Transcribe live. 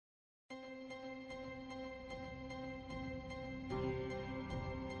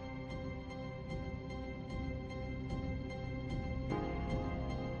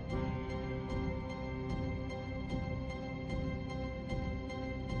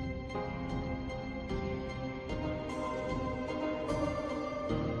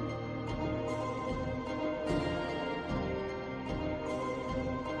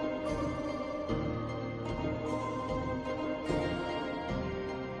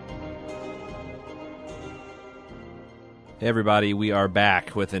Hey everybody, we are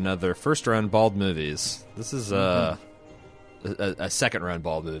back with another first run Bald Movies. This is a second run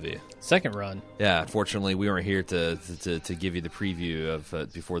Bald movie. Second run. Yeah, unfortunately we weren't here to give you the preview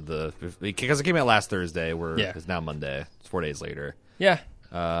of because it came out last Thursday. It's now Monday. It's 4 days later. Yeah.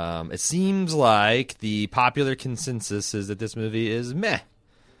 It seems like the popular consensus is that this movie is meh.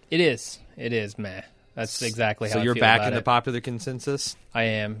 It is meh. That's exactly how I feel. So you're back in the popular consensus? I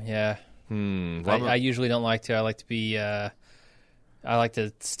am, yeah. Well, I usually don't like to. I like to be. I like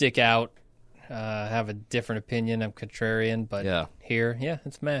to stick out, have a different opinion. I'm contrarian, but here,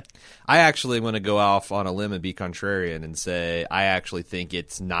 it's meh. I actually want to go off on a limb and be contrarian and say I actually think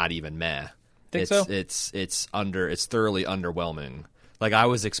it's not even meh. So? It's thoroughly underwhelming. Like I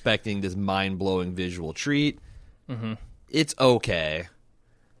was expecting this mind-blowing visual treat. Mm-hmm. It's okay.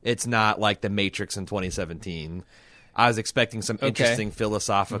 It's not like The Matrix in 2017. I was expecting some interesting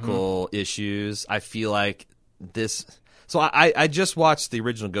philosophical issues. I feel like this... So I just watched the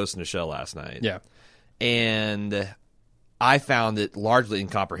original Ghost in the Shell last night. Yeah. And I found it largely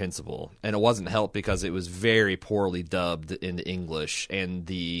incomprehensible. And it wasn't helped because it was very poorly dubbed into English. And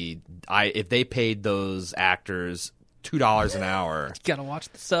if they paid those actors $2 an hour... You gotta watch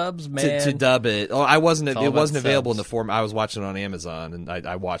the subs, man. To dub it. Oh, it wasn't available in the form. I was watching it on Amazon, and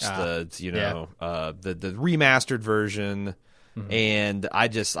I watched the remastered version, and I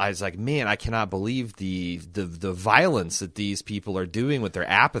was like, man, I cannot believe the violence that these people are doing with their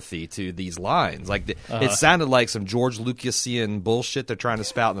apathy to these lines. Like it sounded like some George Lucasian bullshit they're trying to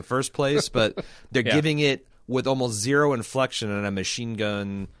spout in the first place, but they're giving it with almost zero inflection and a machine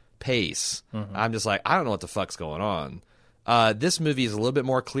gun pace. I'm just like, I don't know what the fuck's going on. This movie is a little bit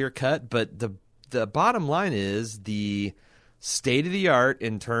more clear cut, but the bottom line is the state of the art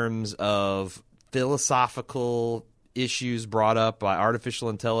in terms of philosophical issues brought up by artificial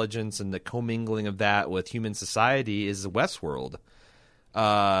intelligence and the commingling of that with human society is Westworld.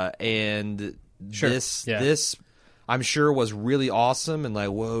 And this I'm sure was really awesome and like,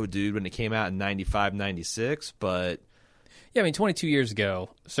 whoa, dude, when it came out in 95, 96, but yeah, I mean, 22 years ago,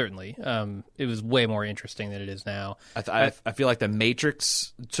 certainly, it was way more interesting than it is now. I feel like The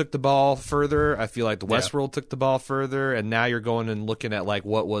Matrix took the ball further. I feel like the Westworld took the ball further, and now you're going and looking at like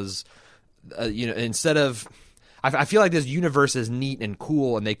what was, instead of. I feel like this universe is neat and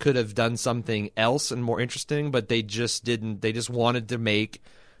cool, and they could have done something else and more interesting, but they just didn't. They just wanted to make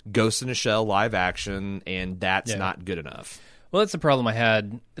Ghost in the Shell live action, and that's not good enough. Well, that's the problem I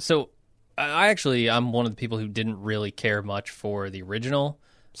had. So. I'm one of the people who didn't really care much for the original.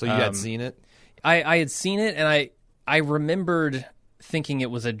 So you had seen it? I had seen it, and I remembered thinking it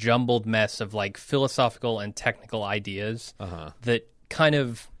was a jumbled mess of like philosophical and technical ideas that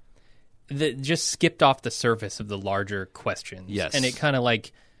just skipped off the surface of the larger questions. Yes. And it kind of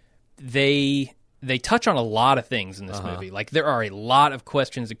like they touch on a lot of things in this movie. Like there are a lot of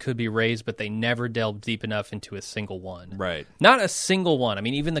questions that could be raised, but they never delve deep enough into a single one. Right. Not a single one. I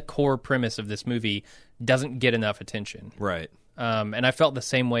mean, even the core premise of this movie doesn't get enough attention. Right. And I felt the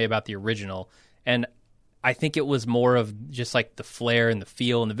same way about the original. And I think it was more of just like the flair and the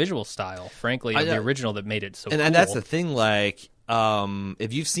feel and the visual style, frankly, of the original that made it so cool. And that's the thing, like...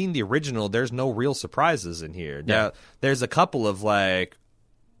 if you've seen the original, there's no real surprises in here. Yeah. Now, there's a couple of like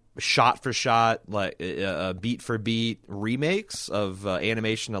shot for shot, like beat for beat remakes of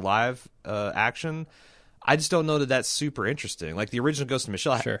animation to live action. I just don't know that that's super interesting. Like the original Ghost in the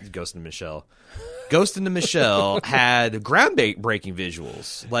Shell, Ghost in the Shell had groundbreaking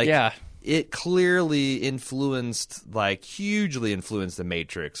visuals. Like it clearly influenced, like hugely influenced the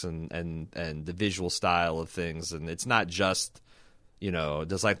Matrix and the visual style of things. And it's not just.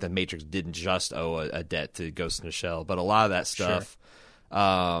 Just like the Matrix didn't just owe a debt to Ghost in the Shell, but a lot of that stuff,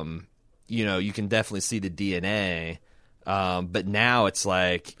 you can definitely see the DNA. But now it's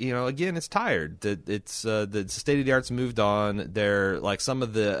like, again, it's tired. It's the state of the art's moved on. They're like some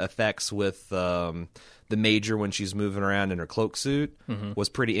of the effects with the Major when she's moving around in her cloak suit was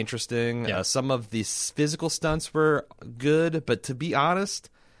pretty interesting. Yeah. Some of these physical stunts were good, but to be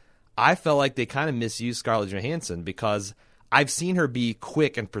honest, I felt like they kind of misused Scarlett Johansson because I've seen her be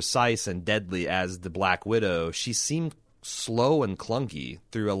quick and precise and deadly as the Black Widow. She seemed slow and clunky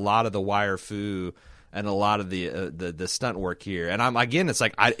through a lot of the wire fu and a lot of the stunt work here. And it's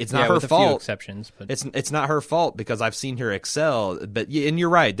like it's not her with fault. A few exceptions, but it's not her fault because I've seen her excel. But and you're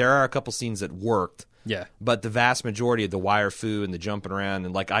right, there are a couple scenes that worked. Yeah, but the vast majority of the wire fu and the jumping around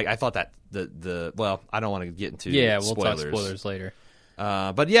and like I thought that I don't want to get into we'll spoilers. talk spoilers later.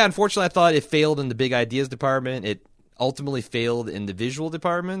 But yeah, unfortunately, I thought it failed in the big ideas department. It ultimately failed in the visual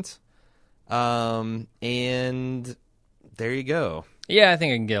department, and there you go. Yeah, I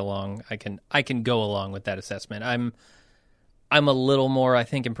think I can get along. I can go along with that assessment. I'm a little more, I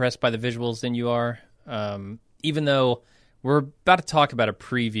think, impressed by the visuals than you are. Even though we're about to talk about a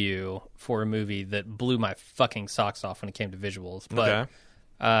preview for a movie that blew my fucking socks off when it came to visuals. But,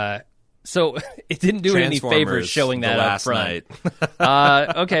 so it didn't do it any favors showing that up front.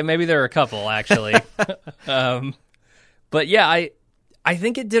 Okay, maybe there are a couple, actually. But yeah, I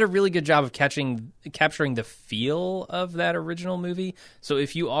think it did a really good job of capturing the feel of that original movie. So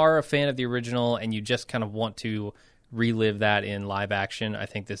if you are a fan of the original and you just kind of want to relive that in live action, I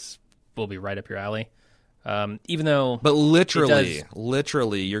think this will be right up your alley. Even though, but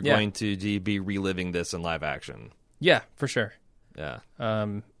literally, you're going to be reliving this in live action. Yeah, for sure. Yeah.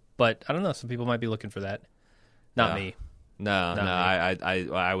 But I don't know. Some people might be looking for that. Not me. No.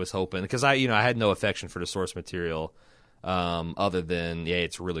 I was hoping because I had no affection for the source material, other than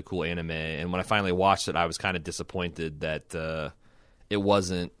it's really cool anime. And when I finally watched it, I was kind of disappointed that it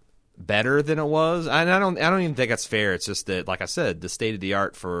wasn't better than it was. And I don't even think that's fair. It's just that, like I said, the state of the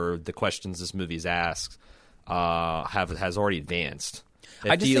art for the questions this movie's asks has already advanced.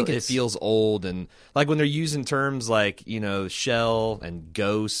 It feels old, and like when they're using terms like shell and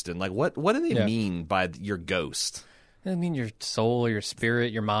ghost, and like what do they mean by your ghost? I mean your soul, your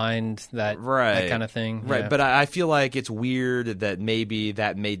spirit, your mind, that kind of thing. Right, yeah. But I feel like it's weird that maybe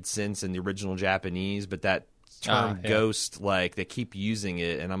that made sense in the original Japanese, but that term ghost, like they keep using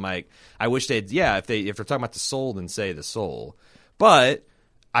it, and I'm like, I wish they'd if they're talking about the soul, then say the soul. But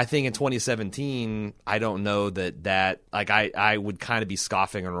I think in 2017, I don't know that like I would kind of be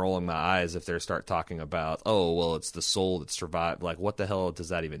scoffing and rolling my eyes if they start talking about, oh well, it's the soul that survived. Like, what the hell does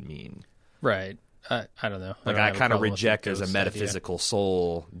that even mean? Right. I don't know. Like, I kind of reject there's a metaphysical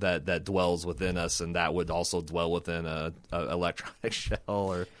soul that dwells within us, and that would also dwell within a electronic shell.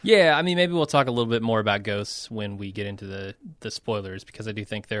 Or yeah, I mean, maybe we'll talk a little bit more about ghosts when we get into the spoilers, because I do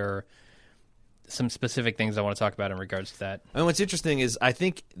think there are some specific things I want to talk about in regards to that. And what's interesting is I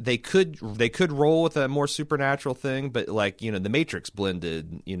think they could roll with a more supernatural thing, but like the Matrix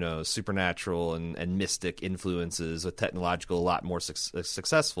blended supernatural and mystic influences with technological a lot more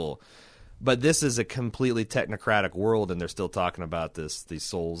successful. But this is a completely technocratic world, and they're still talking about these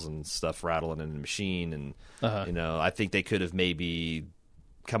souls and stuff rattling in the machine. And I think they could have maybe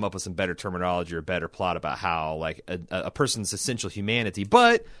come up with some better terminology or better plot about how like a person's essential humanity.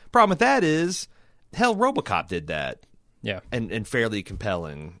 But problem with that is, hell, RoboCop did that, in fairly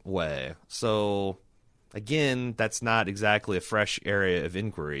compelling way. So again, that's not exactly a fresh area of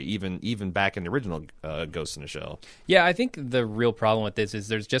inquiry, even back in the original Ghost in the Shell. Yeah, I think the real problem with this is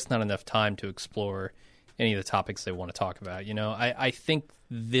there's just not enough time to explore any of the topics they want to talk about. I think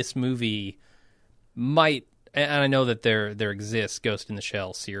this movie might, and I know that there exists Ghost in the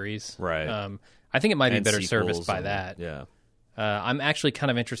Shell series. Right. I think it might be better serviced by that. Yeah. I'm actually kind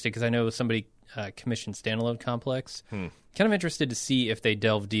of interested because I know somebody commissioned Standalone Complex. Kind of interested to see if they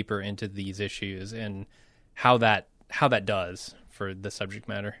delve deeper into these issues and how that does for the subject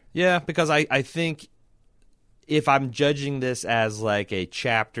matter. Yeah, because I think if I'm judging this as like a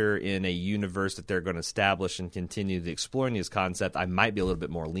chapter in a universe that they're going to establish and continue to exploring these concepts, I might be a little bit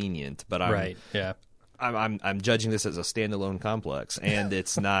more lenient. But I'm judging this as a standalone complex, and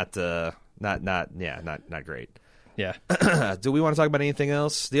it's not great. Yeah. Do we want to talk about anything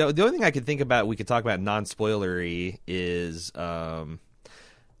else? The only thing I could think about we could talk about non-spoilery is there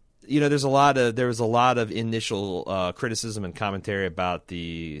was a lot of initial criticism and commentary about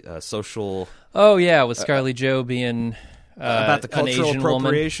the social. Oh yeah, with Scarlett Joe being about the cultural an Asian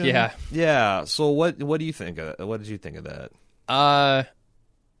appropriation. Woman. Yeah. So what do you think? What did you think of that? I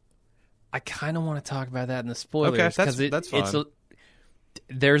kind of want to talk about that in the spoilers. Okay, that's fine.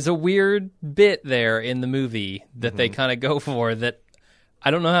 There's a weird bit there in the movie that they kind of go for that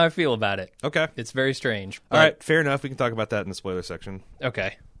I don't know how I feel about it. Okay. It's very strange. All right, fair enough. We can talk about that in the spoiler section.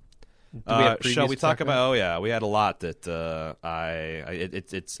 Okay. Shall we talk about? Oh yeah, we had a lot that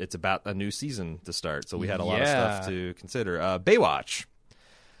it's about a new season to start, so we had a lot of stuff to consider. Baywatch.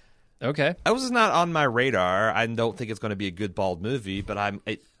 Okay. That was not on my radar. I don't think it's going to be a good bald movie, but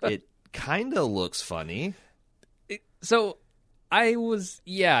it kind of looks funny. It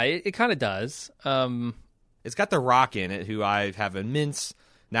kind of does. It's got The Rock in it, who I have immense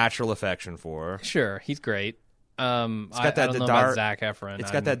natural affection for. Sure, he's great. It's got I don't know about Zac Efron. It's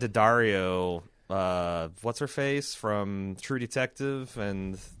got that Daddario, what's her face from True Detective,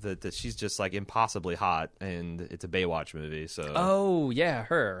 and that she's just like impossibly hot, and it's a Baywatch movie. So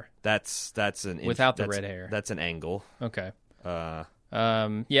her. That's without the red hair. That's an angle. Okay. Yeah.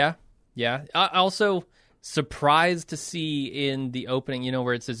 I also surprised to see in the opening,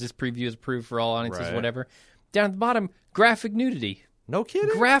 where it says this preview is approved for all audiences, whatever. Down at the bottom, graphic nudity. No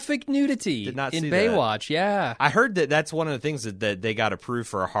kidding. Graphic nudity Did not in see Baywatch. that. Yeah. I heard that's one of the things that they got approved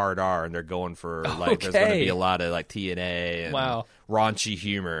for a hard R, and they're going for like there's going to be a lot of like TNA and raunchy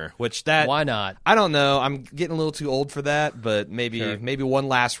humor. Which why not? I don't know. I'm getting a little too old for that, but maybe one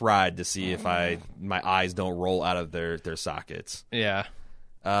last ride to see if my eyes don't roll out of their sockets. Yeah.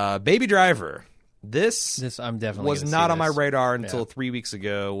 Baby Driver. This I'm definitely was not on my radar until 3 weeks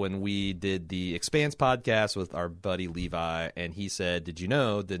ago when we did the Expanse podcast with our buddy Levi, and he said, "Did you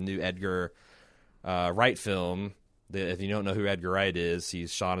know the new Edgar Wright film? If you don't know who Edgar Wright is,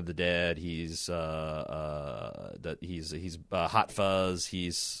 he's Shaun of the Dead. He's Hot Fuzz.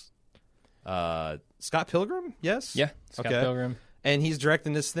 He's Scott Pilgrim. Yes, yeah, Scott Pilgrim." And he's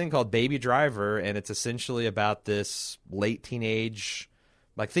directing this thing called Baby Driver, and it's essentially about this late teenage,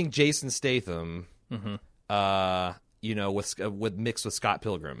 like think Jason Statham, with mixed with Scott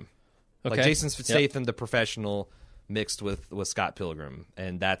Pilgrim. Okay. Like Jason Statham, the professional, mixed with Scott Pilgrim,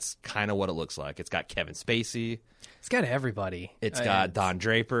 and that's kind of what it looks like. It's got Kevin Spacey. It's got everybody. It's got Don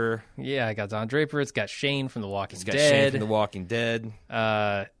Draper. Yeah, I got Don Draper. It's got Shane from The Walking Dead. It's got Shane from The Walking Dead.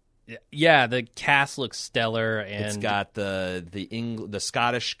 Yeah, the cast looks stellar, and it's got the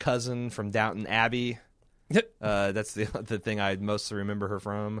Scottish cousin from Downton Abbey. That's the thing I mostly remember her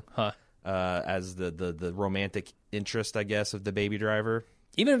from. As the romantic interest, I guess, of the Baby Driver.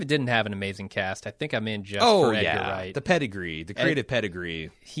 Even if it didn't have an amazing cast, I think I'm in just for Edgar Wright. The pedigree, the creative pedigree.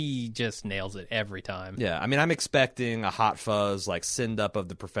 He just nails it every time. Yeah, I mean, I'm expecting a Hot Fuzz, like send-up of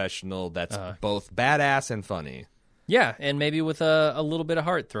the professional that's both badass and funny. Yeah, and maybe with a little bit of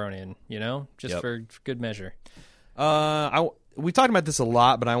heart thrown in, just for good measure. We talked about this a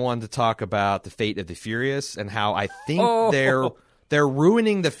lot, but I wanted to talk about the Fate of the Furious and how I think they're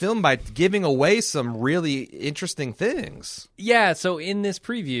ruining the film by giving away some really interesting things. Yeah, so in this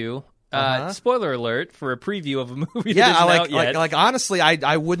preview, spoiler alert for a preview of a movie that isn't out yet. Like honestly,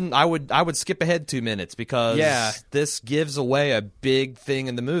 I would skip ahead 2 minutes because this gives away a big thing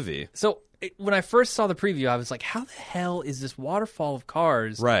in the movie. So when I first saw the preview, I was like, how the hell is this waterfall of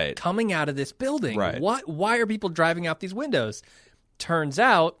cars coming out of this building? Right. Why are people driving out these windows? Turns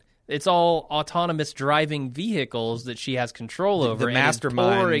out it's all autonomous driving vehicles that she has control over, the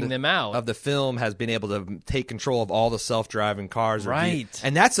mastermind and pouring them out of the film has been able to take control of all the self-driving cars. Right.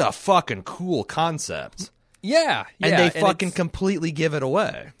 And that's a fucking cool concept. Yeah. And they fucking completely give it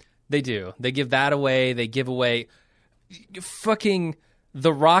away. They do. They give that away. They give away fucking...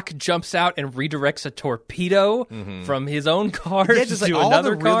 The Rock jumps out and redirects a torpedo from his own car to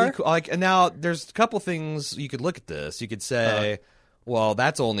another car. Really cool, and now there's a couple things you could look at this. You could say, well,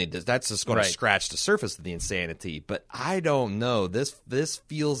 that's just going to scratch the surface of the insanity. But I don't know. This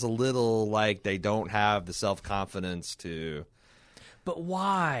feels a little like they don't have the self-confidence to. But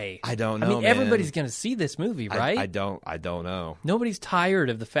why? I don't know. I mean, everybody's going to see this movie, right? I don't know. Nobody's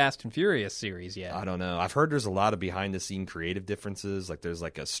tired of the Fast and Furious series yet. I don't know. I've heard there's a lot of behind-the-scene creative differences. Like there's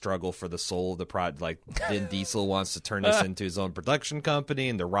like a struggle for the soul of the project. Like Vin Diesel wants to turn this into his own production company,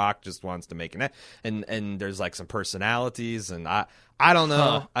 and The Rock just wants to make it. And there's like some personalities, and I don't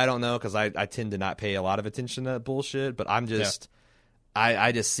know. I don't know because I tend to not pay a lot of attention to that bullshit. But I'm just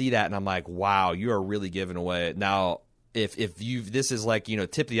I just see that, and I'm like, wow, you are really giving away now. If this is like,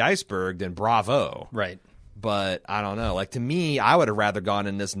 tip the iceberg, then bravo. Right. But I don't know. Like, to me, I would have rather gone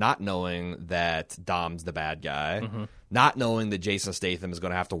in this not knowing that Dom's the bad guy, not knowing that Jason Statham is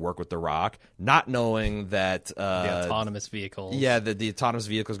going to have to work with The Rock, not knowing that the autonomous vehicles. Yeah, the autonomous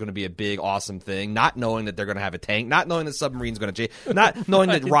vehicle is going to be a big, awesome thing. Not knowing that they're going to have a tank. Not knowing that submarine's going to change. Not knowing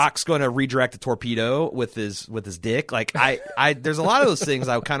that Rock's going to redirect a torpedo with his dick. Like, I there's a lot of those things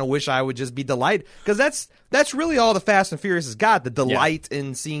I kind of wish I would just be delighted, because that's really all the Fast and Furious has got, the delight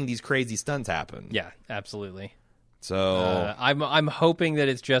in seeing these crazy stunts happen. Yeah, absolutely. So I'm hoping that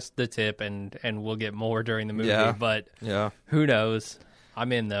it's just the tip, and we'll get more during the movie. But who knows?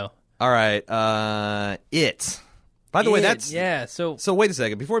 I'm in though. All right, It. By the way, that's So wait a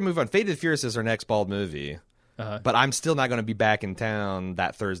second. Before we move on, Fate of the Furious is our next bald movie. But I'm still not going to be back in town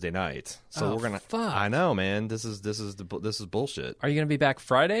that Thursday night. So we're gonna. Fuck. I know, man. This is bullshit. Are you going to be back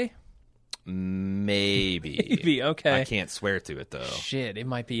Friday? Maybe. Okay. I can't swear to it though. Shit, it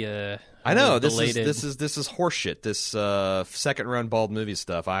might be a. I know this is horseshit. This second run bald movie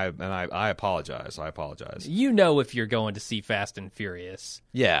stuff. I apologize. If you're going to see Fast and Furious.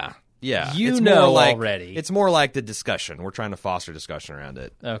 Yeah. It's more like, already. It's more like the discussion. We're trying to foster discussion around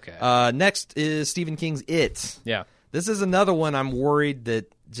it. Okay. Next is Stephen King's It. Yeah. This is another one I'm worried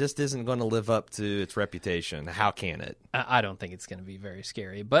that just isn't going to live up to its reputation. How can it? I don't think it's going to be very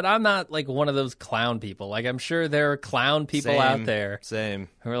scary, but I'm not like one of those clown people. Like, I'm sure there are clown people out there. Same.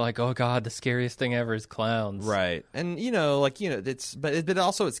 Who are like, oh God, the scariest thing ever is clowns. Right. And, but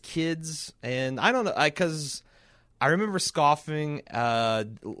also it's kids. And I don't know, because I remember scoffing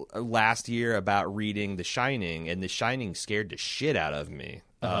last year about reading The Shining, and The Shining scared the shit out of me.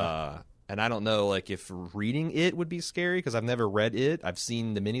 And I don't know, like, if reading it would be scary, because I've never read it. I've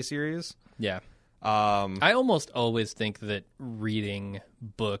seen the miniseries. Yeah. I almost always think that reading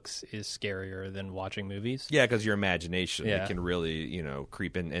books is scarier than watching movies. Yeah, because your imagination it can really,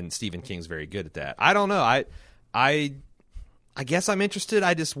 creep in, and Stephen King's very good at that. I don't know. I guess I'm interested.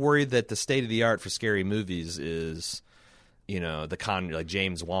 I just worry that the state of the art for scary movies is, like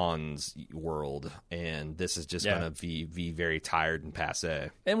James Wan's world, and this is just going to be very tired and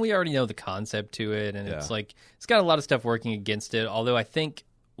passé. And we already know the concept to it, and it's like it's got a lot of stuff working against it. Although I think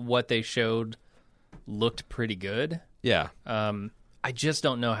what they showed looked pretty good. Yeah. I just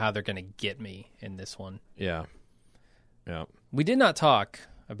don't know how they're going to get me in this one. Yeah. Yeah. We did not talk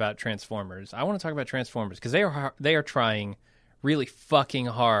about Transformers. I want to talk about Transformers because they are trying really fucking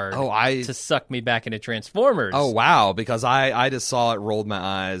hard to suck me back into Transformers. Oh, wow, because I just saw it, rolled my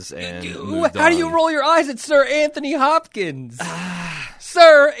eyes, and moved How do you roll your eyes at Sir Anthony Hopkins?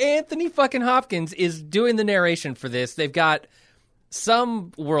 Sir Anthony fucking Hopkins is doing the narration for this. They've got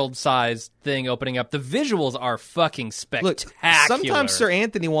some world-sized thing opening up. The visuals are fucking spectacular. Look, sometimes Sir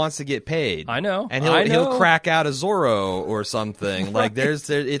Anthony wants to get paid. I know, and he'll crack out a Zorro or something. Like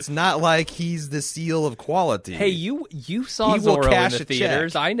it's not like he's the seal of quality. Hey, you saw Zorro in the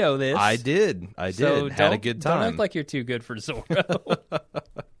theaters. I know this. I did. So had a good time. Don't act like you're too good for Zorro.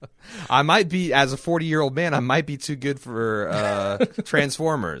 I might be, as a 40-year-old man, I might be too good for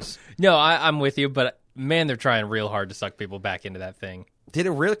Transformers. No, I'm with you, but. Man, they're trying real hard to suck people back into that thing. Did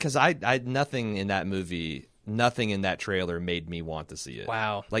it really? Because I nothing in that movie, nothing in that trailer made me want to see it.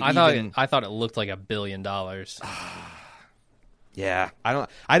 Wow, like I thought it looked like $1 billion. Yeah,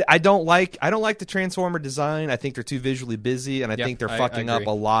 I don't like the Transformer design. I think they're too visually busy, and I think they're fucking up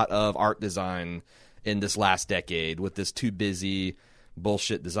a lot of art design in this last decade with this too busy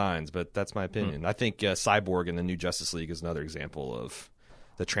bullshit designs. But that's my opinion. I think Cyborg in the new Justice League is another example of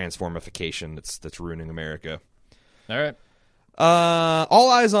the transformification that's ruining America. All right. All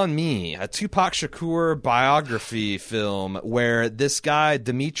Eyes on Me, a Tupac Shakur biography film where this guy,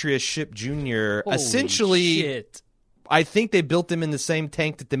 Demetrius Shipp Jr., essentially, shit. I think they built him in the same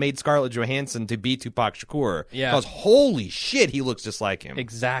tank that they made Scarlett Johansson to be Tupac Shakur. Yeah. Because holy shit, he looks just like him.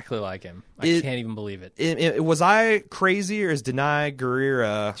 Exactly like him. I can't even believe it. Was I crazy, or is Denai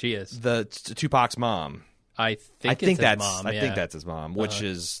Guerrera Tupac's mom? I think that's mom. I think that's his mom,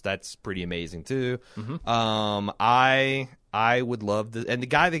 which that's pretty amazing too. Mm-hmm. I would love this, and the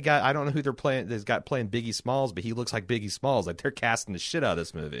guy I don't know who they're playing. This guy playing Biggie Smalls, but he looks like Biggie Smalls. Like they're casting the shit out of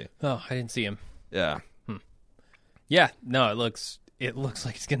this movie. Oh, I didn't see him. Yeah, yeah. No, it looks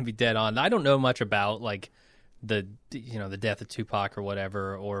like it's gonna be dead on. I don't know much about like the death of Tupac or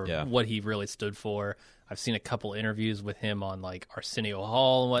whatever, or what he really stood for. I've seen a couple interviews with him on like Arsenio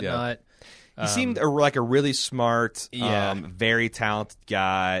Hall and whatnot. Yeah. He seemed like a really smart, very talented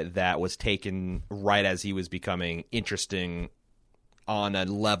guy that was taken right as he was becoming interesting on a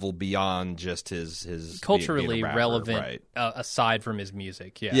level beyond just his culturally being a rapper, relevant, right. Aside from his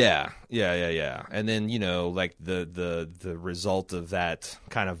music. Yeah. And then like the result of that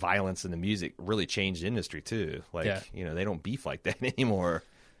kind of violence in the music really changed the industry too. Like they don't beef like that anymore.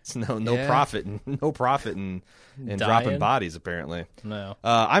 It's no profit in dropping bodies apparently. No.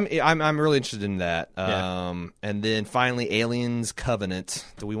 I'm really interested in that. And then finally Aliens Covenant.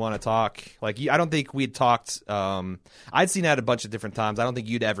 Do we want to talk? Like I don't think we'd talked I'd seen that a bunch of different times. I don't think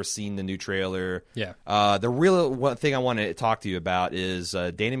you'd ever seen the new trailer. Yeah. The real one thing I want to talk to you about is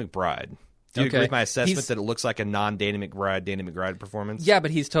Danny McBride. Do you agree with my assessment that it looks like a non-Danny McBride performance? Yeah,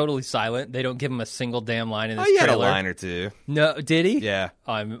 but he's totally silent. They don't give him a single damn line in this trailer. He had a line or two. No, did he? Yeah.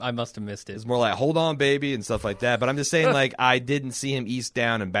 I must have missed it. It's more like "Hold on, baby" and stuff like that. But I'm just saying, like, I didn't see him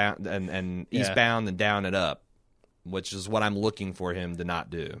eastbound and down and up, which is what I'm looking for him to not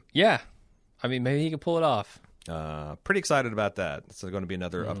do. Yeah, I mean, maybe he can pull it off. Pretty excited about that. It's going to be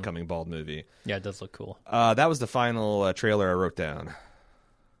another upcoming Bald movie. Yeah, it does look cool. That was the final trailer I wrote down.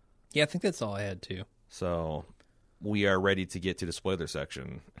 Yeah, I think that's all I had too. So we are ready to get to the spoiler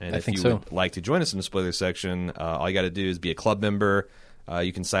section. And if you would like to join us in the spoiler section, all you got to do is be a club member.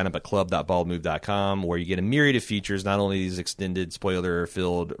 You can sign up at club.baldmove.com, where you get a myriad of features, not only these extended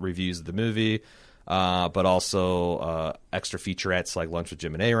spoiler-filled reviews of the movie, but also extra featurettes like Lunch with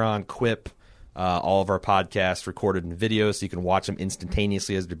Jim and Aaron, Quip, All of our podcasts recorded in video, so you can watch them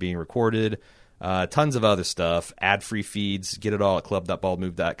instantaneously as they're being recorded. Tons of other stuff, ad-free feeds. Get it all at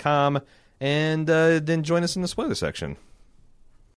club.baldmove.com. And then join us in the spoiler section.